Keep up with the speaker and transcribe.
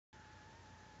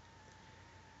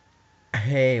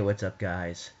Hey, what's up,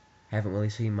 guys? Haven't really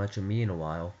seen much of me in a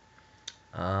while.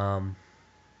 Um,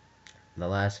 the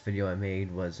last video I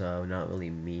made was not really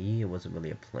me. It wasn't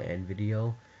really a planned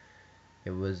video.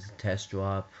 It was a test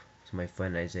drop. So my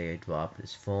friend Isaiah dropped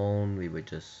his phone. We were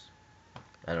just,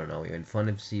 I don't know, we were in front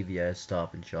of CVS,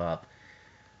 Stop and Shop.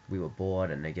 We were bored,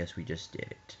 and I guess we just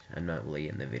did it. I'm not really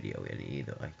in the video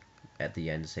either. I at the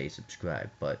end say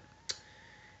subscribe, but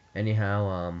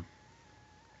anyhow,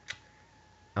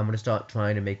 I'm gonna start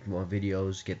trying to make more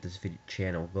videos, get this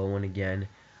channel going again.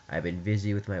 I've been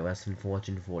busy with my Wrestling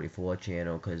Fortune 44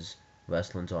 channel because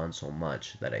wrestling's on so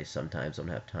much that I sometimes don't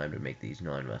have time to make these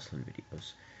non-wrestling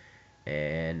videos.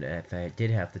 And if I did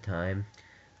have the time,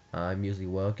 I'm usually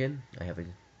working. I have a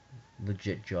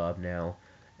legit job now,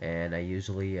 and I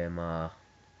usually am,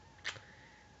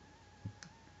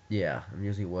 yeah, I'm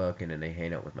usually working and I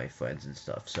hang out with my friends and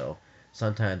stuff. So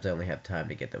sometimes I only have time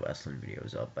to get the wrestling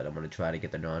videos up, but I'm going to try to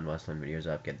get the non-wrestling videos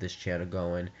up, get this channel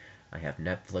going. I have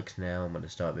Netflix now. I'm going to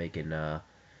start making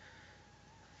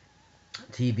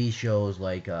TV shows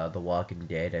like The Walking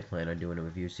Dead. I plan on doing a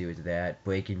review series of that.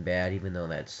 Breaking Bad, even though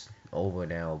that's over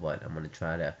now, but I'm going to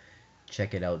try to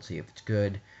check it out, see if it's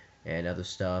good, and other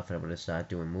stuff. And I'm going to start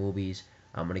doing movies.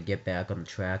 I'm going to get back on the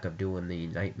track of doing the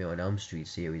Nightmare on Elm Street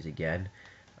series again.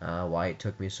 Why it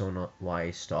took me why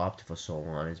I stopped for so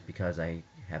long is because I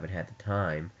haven't had the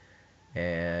time,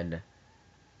 and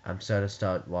I'm starting to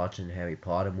start watching Harry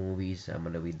Potter movies. I'm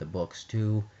gonna read the books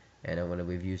too, and I'm gonna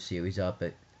review series up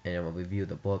it, and I'm gonna review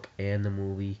the book and the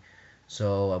movie.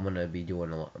 So I'm gonna be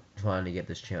doing trying to get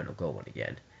this channel going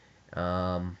again.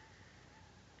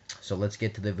 So let's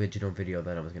get to the original video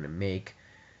that I was gonna make.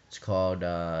 It's called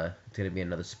it's gonna be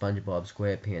another Spongebob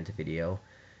SquarePants video.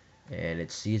 And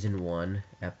it's season 1,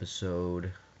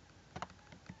 episode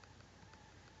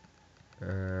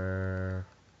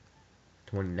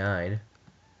 29.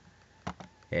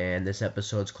 And this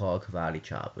episode's called Karate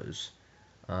Choppers.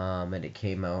 And it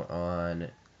came out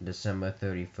on December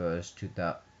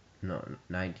 31st,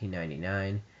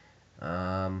 1999.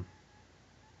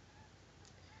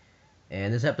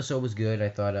 And this episode was good. I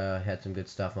thought had some good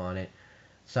stuff on it.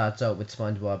 Starts out with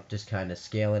SpongeBob just kind of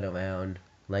scaling around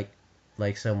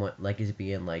like someone like he's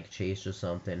being like chased or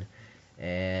something,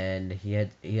 and he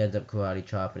ends up karate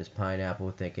chopping his pineapple,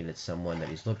 thinking it's someone that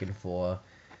he's looking for,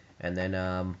 and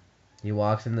then he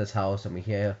walks in this house and we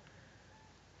hear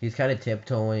he's kind of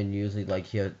tiptoeing, and usually like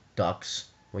hear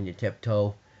ducks when you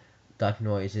tiptoe, duck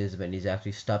noises, but he's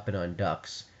actually stepping on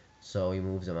ducks, so he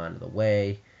moves them out of the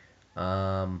way,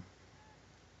 and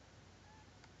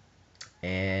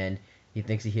he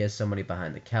thinks he hears somebody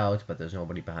behind the couch, but there's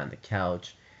nobody behind the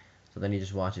couch. So then he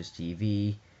just watches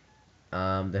TV.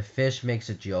 The fish makes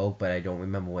a joke, but I don't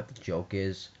remember what the joke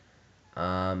is.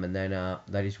 And then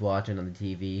that he's watching on the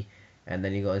TV, and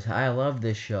then he goes, "I love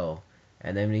this show."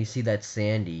 And then when you see that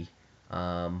Sandy,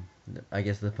 I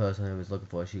guess the person I was looking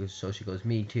for, she goes,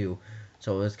 "Me too."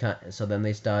 So it was so then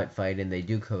they start fighting. They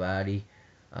do karate.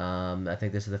 I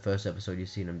think this is the first episode you've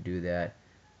seen them do that.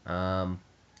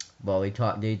 Well, they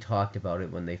talked about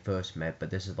it when they first met, but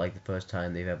this is like the first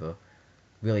time they've ever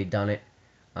really done it.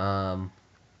 And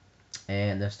they're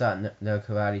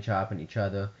karate chopping each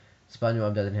other.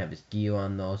 SpongeBob doesn't have his gear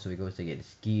on though, so he goes to get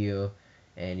his gear.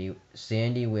 And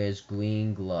Sandy wears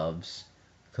green gloves,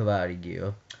 karate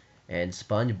gear, and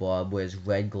SpongeBob wears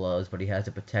red gloves, but he has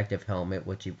a protective helmet,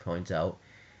 which he points out.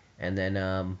 And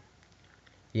then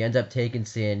he ends up taking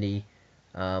Sandy,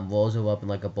 rolls her up in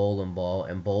like a bowling ball,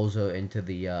 and bowls her into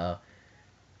the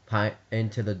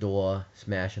door,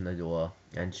 smashing the door.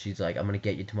 And she's like, "I'm gonna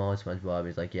get you tomorrow, SpongeBob."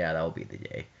 He's like, "Yeah, that'll be the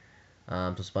day."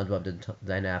 So SpongeBob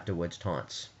then afterwards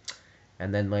taunts.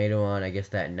 And then later on, I guess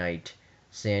that night,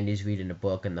 Sandy's reading a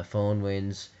book and the phone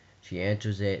rings. She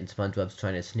answers it, and SpongeBob's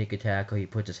trying to sneak attack her. He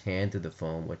puts his hand through the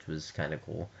phone, which was kind of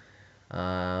cool.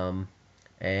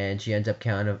 And she ends up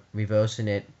kind of reversing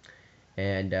it,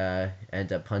 and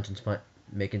ends up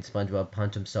making SpongeBob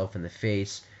punch himself in the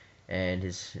face. And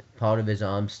his part of his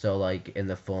arm still like in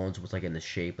the phones was like in the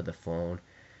shape of the phone.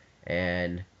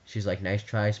 And she's like, "Nice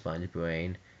try, Sponge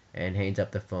Brain," and hangs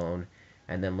up the phone.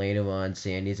 And then later on,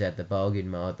 Sandy's at the Bargain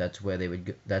Mart. That's where they would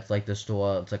go. That's like the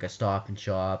store. It's like a Stop and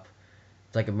Shop.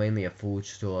 It's like mainly a food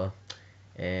store,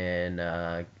 and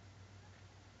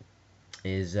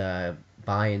is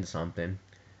buying something.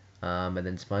 And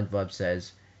then SpongeBob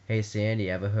says, "Hey Sandy,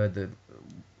 ever heard the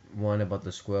one about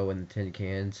the squirrel in the tin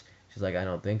cans?" She's like, "I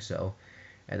don't think so."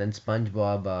 And then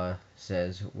SpongeBob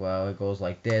says, "Well, it goes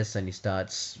like this," and he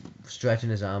starts stretching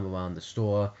his arm around the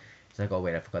store. He's like, "Oh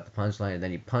wait, I forgot the punchline." And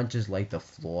then he punches like the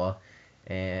floor,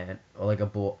 and or like a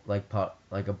board, like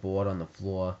a board on the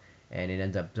floor, and it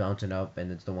ends up bouncing up,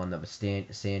 and it's the one that was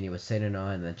Sandy was sitting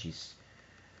on, and then she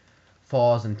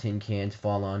falls and tin cans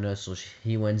fall on her, so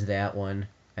he wins that one.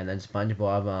 And then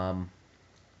SpongeBob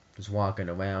just walking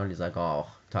around, he's like, oh,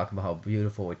 talking about how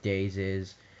beautiful a days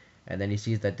is, and then he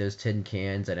sees that there's tin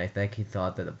cans, and I think he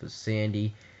thought that it was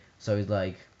Sandy, so he's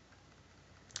like,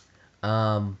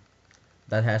 um,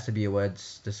 that has to be a word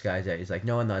disguise that. He's like,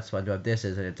 no, I'm not SpongeBob, this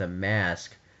is, and it's a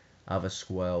mask of a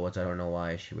squirrel, which I don't know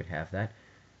why she would have that,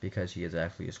 because she is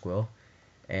actually a squirrel.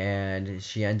 And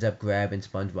she ends up grabbing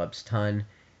SpongeBob's tongue,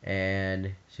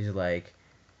 and she's like,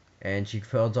 and she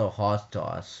fills out hot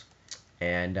sauce,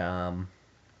 and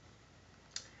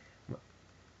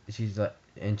she's like,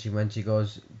 and when she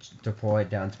goes to pour it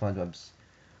down SpongeBob's,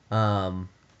 um,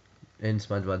 in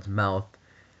SpongeBob's mouth,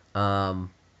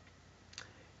 um,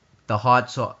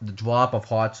 the drop of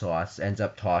hot sauce ends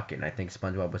up talking. I think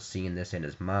SpongeBob was seeing this in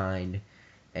his mind,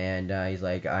 and he's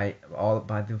like, all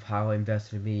by the power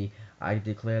invested in me, I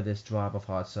declare this drop of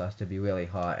hot sauce to be really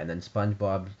hot. And then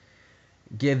SpongeBob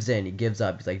gives in, he gives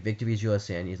up. He's like, victory's yours,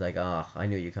 Sandy. He's like, oh, I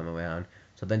knew you'd come around.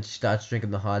 So then she starts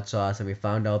drinking the hot sauce, and we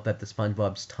found out that the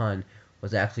SpongeBob's tongue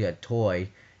was actually a toy,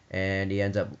 and he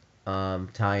ends up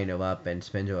tying her up and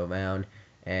spins her around.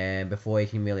 And before he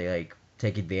can really like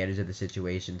take advantage of the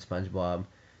situation, SpongeBob,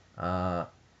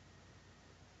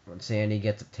 when Sandy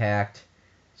gets attacked,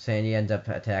 Sandy ends up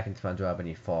attacking SpongeBob, and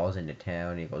he falls into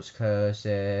town. He goes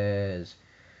curses.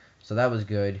 So that was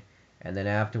good. And then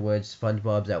afterwards,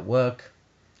 SpongeBob's at work,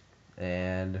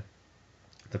 and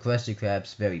the Krusty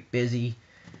Krab's very busy.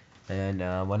 And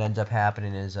what ends up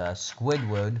happening is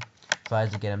Squidward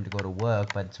tries to get him to go to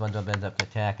work, but SpongeBob ends up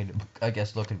attacking, I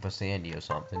guess, looking for Sandy or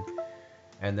something.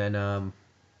 And then oh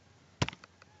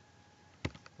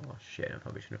shit, I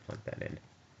probably should have plugged that in.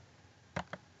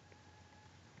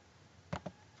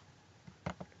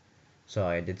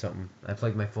 Sorry, I did something. I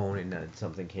plugged my phone in and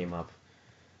something came up.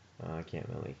 I can't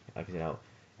really exit out.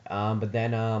 But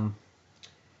then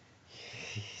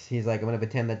he's like, I'm gonna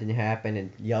pretend that didn't happen,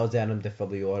 and yells at him to fill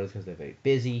the orders because they're very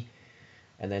busy.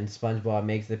 And then SpongeBob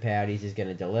makes the patties. He's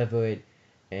gonna deliver it,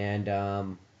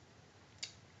 and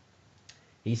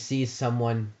he sees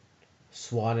someone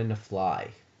swatting a fly,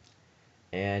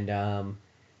 and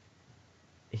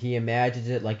he imagines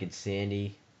it like it's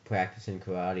Sandy practicing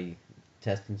karate,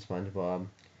 testing SpongeBob,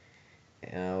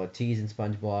 or teasing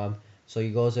SpongeBob. So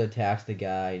he goes and attacks the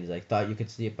guy, and he's like, "Thought you could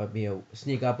sneak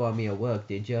up on me at work,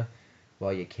 did you?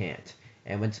 Well, you can't."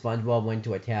 And when SpongeBob went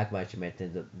to attack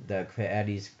Marshmallow, the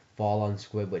patties fall on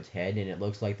Squidward's head, and it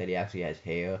looks like that he actually has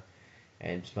hair.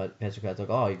 And Mr. Krabs like,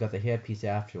 "Oh, you got the hair piece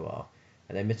after all."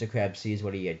 And then Mr. Krabs sees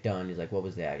what he had done. He's like, "What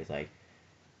was that?" He's like,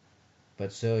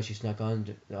 "But sir, she snuck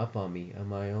up on me in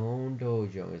my own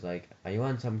dojo." He's like, "Are you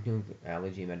on some new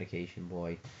allergy medication,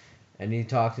 boy?" And he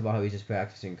talks about how he's just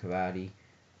practicing karate.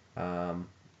 Um,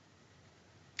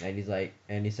 and he's like,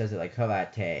 and he says it like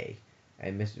karate.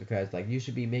 And Mr. Krabs like, "You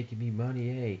should be making me money,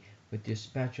 eh, with your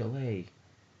special, eh?"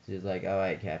 So he's like, "All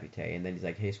right, Cappy. And then he's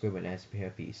like, "Hey, Squidward, nice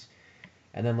hairpiece."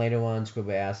 And then later on,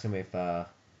 Squidward asks him if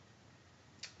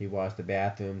he washed the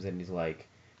bathrooms, and he's like,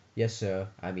 "Yes, sir.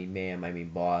 I mean, ma'am. I mean,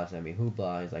 boss. I mean,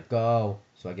 hoopla." He's like, "Go."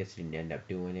 So I guess he didn't end up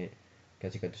doing it.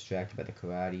 Guess he got distracted by the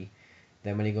karate.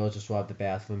 Then when he goes to swap the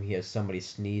bathroom, he has somebody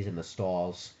sneeze in the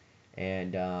stalls,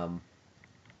 and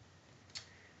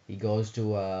he goes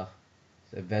to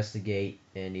investigate,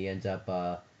 and he ends up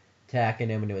attacking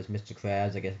him, and it was Mr.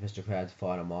 Krabs. I guess Mr. Krabs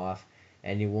fought him off,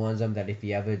 and he warns him that if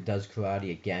he ever does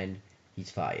karate again,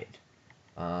 he's fired.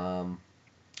 Um,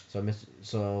 so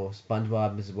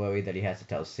SpongeBob is worried that he has to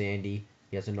tell Sandy.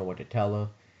 He doesn't know what to tell her.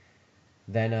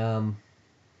 Then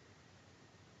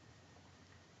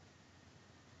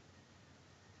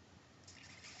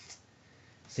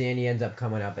Sandy ends up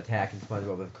coming up attacking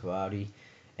SpongeBob with karate,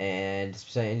 and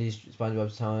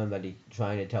SpongeBob's telling him that he's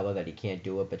trying to tell her that he can't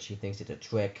do it, but she thinks it's a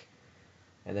trick.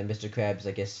 And then Mr. Krabs,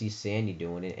 I guess, sees Sandy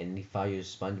doing it, and he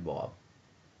fires SpongeBob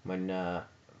when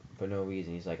for no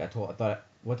reason. He's like, I thought,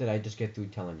 what did I just get through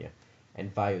telling you?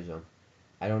 And fires him.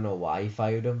 I don't know why he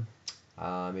fired him.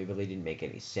 It really didn't make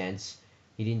any sense.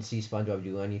 He didn't see SpongeBob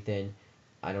do anything.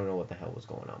 I don't know what the hell was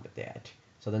going on with that.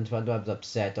 So then SpongeBob's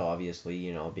upset,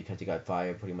 obviously, because he got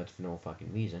fired pretty much for no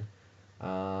fucking reason.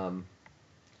 And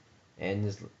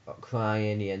is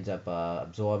crying. He ends up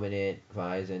absorbing it,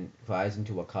 cries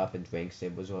into a cup and drinks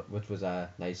it, which was a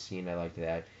nice scene. I liked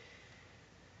that.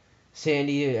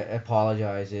 Sandy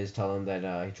apologizes, tell him that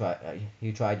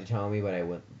he tried to tell me, but I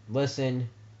wouldn't listen.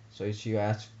 So she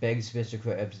begs Mr.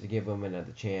 Krabs to give him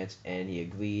another chance, and he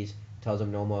agrees. Tells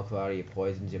him no more karate, it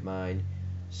poisons your mind.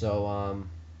 So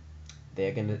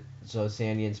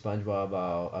Sandy and SpongeBob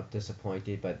are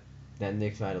disappointed, but then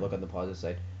they try to look on the positive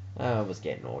side. Oh, it was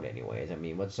getting old anyways. I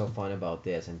mean, what's so fun about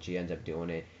this? And she ends up doing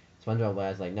it. SpongeBob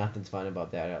Lab's like, nothing's fun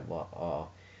about that at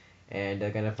all. And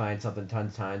they're gonna find something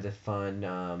tons of fun.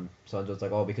 SpongeBob's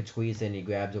like, oh, we could squeeze in. He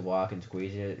grabs a walk and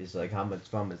squeezes it. He's like, how much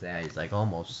fun was that? He's like,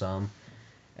 almost some.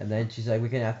 And then she's like, we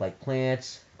can act like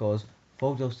plants. Goes,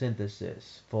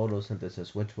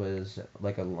 photosynthesis, which was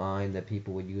like a line that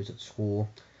people would use at school.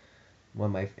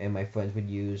 My friends would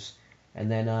use. And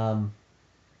then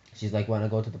she's like, wanna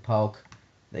go to the park?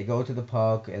 They go to the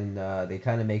park and they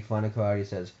kind of make fun of karate.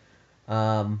 Says,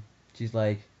 she's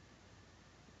like,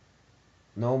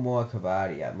 no more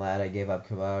karate. I'm glad I gave up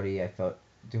karate. I felt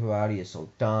karate is so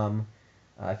dumb.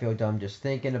 I feel dumb just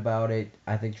thinking about it.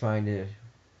 I think trying to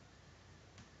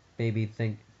maybe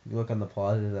look on the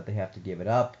positive that they have to give it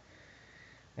up.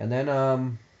 And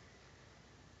then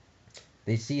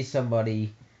they see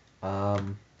somebody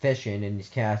fishing and he's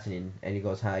casting and he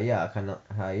goes hi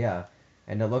yeah,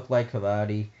 and it looked like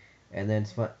karate. And then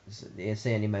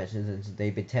Sandy mentions and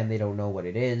they pretend they don't know what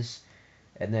it is.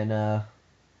 And then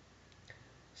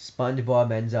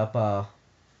SpongeBob ends up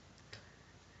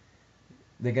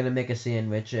they're gonna make a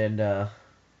sandwich and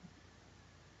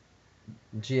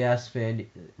she asks Sandy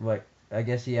what I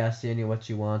guess he asks Sandy what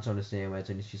she wants on the sandwich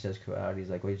and she says karate. He's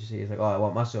like, what did you say? He's like, oh, I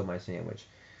want mustard on my sandwich.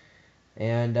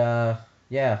 And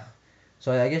yeah.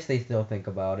 So I guess they still think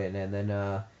about it, and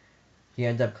then he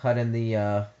ends up cutting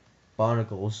the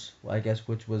barnacles, I guess,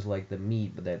 which was like the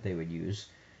meat that they would use,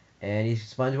 and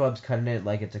SpongeBob's cutting it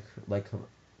like it's like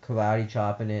karate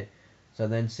chopping it. So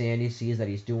then Sandy sees that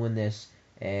he's doing this,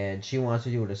 and she wants to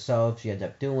do it herself. She ends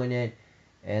up doing it,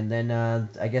 and then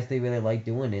I guess they really like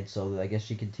doing it, so I guess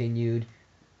she continued.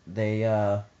 They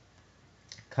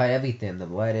cut everything: the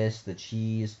lettuce, the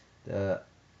cheese, the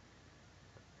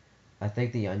I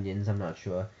think the onions. I'm not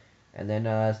sure. And then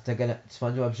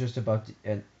SpongeBob's just about to,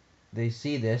 and they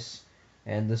see this,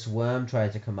 and this worm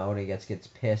tries to come out, and he gets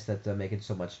pissed that they're making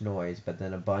so much noise. But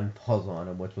then a bun falls on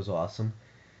him, which was awesome.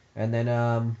 And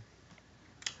then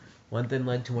one thing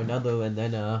led to another, and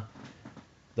then the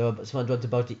SpongeBob's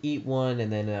about to eat one,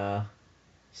 and then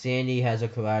Sandy has a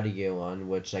karate gear on,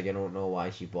 which like I don't know why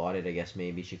she bought it. I guess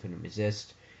maybe she couldn't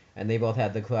resist. And they both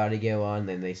have the karate gear on.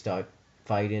 Then they start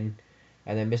fighting.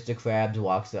 And then Mr. Krabs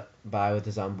walks by with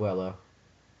his umbrella.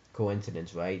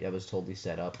 Coincidence, right? That was totally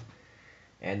set up.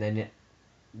 And then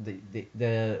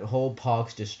the whole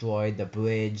park's destroyed. The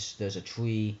bridge, there's a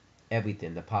tree,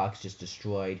 everything. The park's just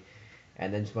destroyed.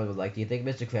 And then SpongeBob's like, do you think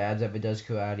Mr. Krabs ever does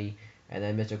karate? And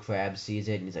then Mr. Krabs sees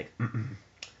it and he's like,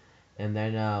 and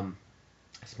then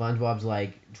SpongeBob's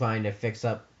like trying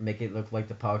to make it look like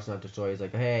the park's not destroyed. He's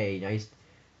like, hey, nice,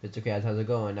 Mr. Krabs, how's it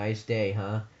going? Nice day,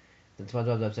 huh? Then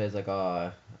SpongeBob's upset. He's like,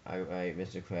 oh, alright,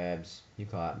 Mr. Krabs, you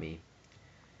caught me.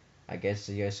 I guess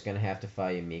you're just gonna have to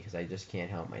fire me because I just can't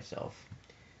help myself.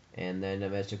 And then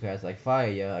Mr. Krabs like,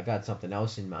 fire you? I got something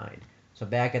else in mind. So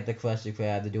back at the Krusty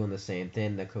Krab, they're doing the same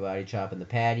thing. They're karate chopping the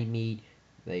patty meat.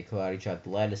 They karate chop the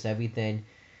lettuce, everything.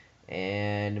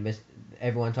 And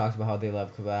everyone talks about how they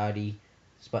love karate.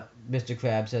 Mr.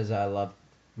 Krabs says, I love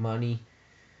money.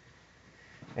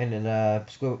 And then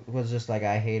Squid was just like,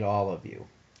 I hate all of you.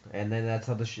 And then that's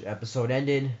how the episode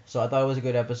ended. So I thought it was a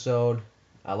good episode.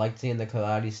 I liked seeing the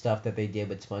karate stuff that they did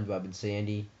with SpongeBob and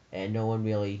Sandy. And no one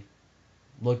really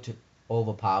looked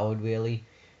overpowered, really.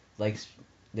 Like,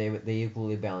 they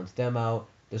equally balanced them out.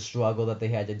 The struggle that they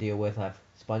had to deal with,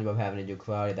 SpongeBob having to do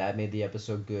karate, that made the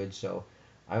episode good. So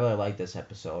I really like this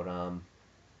episode.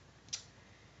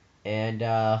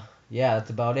 Yeah, that's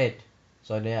about it.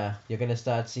 So yeah, you're gonna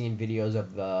start seeing videos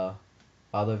of the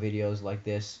other videos like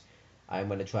this. I'm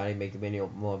gonna try to make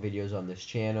more videos on this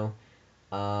channel.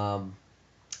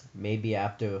 Maybe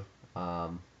after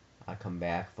I come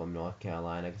back from North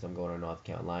Carolina, because I'm going to North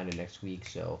Carolina next week.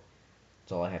 So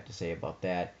that's all I have to say about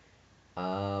that.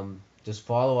 Just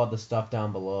follow all the stuff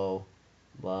down below.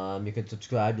 You can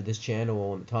subscribe to this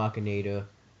channel on the Talkinator.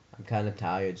 I'm kind of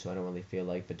tired, so I don't really feel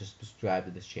like, but just subscribe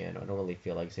to this channel. I don't really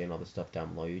feel like saying all the stuff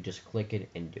down below. You just click it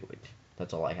and do it.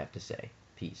 That's all I have to say.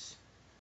 Peace.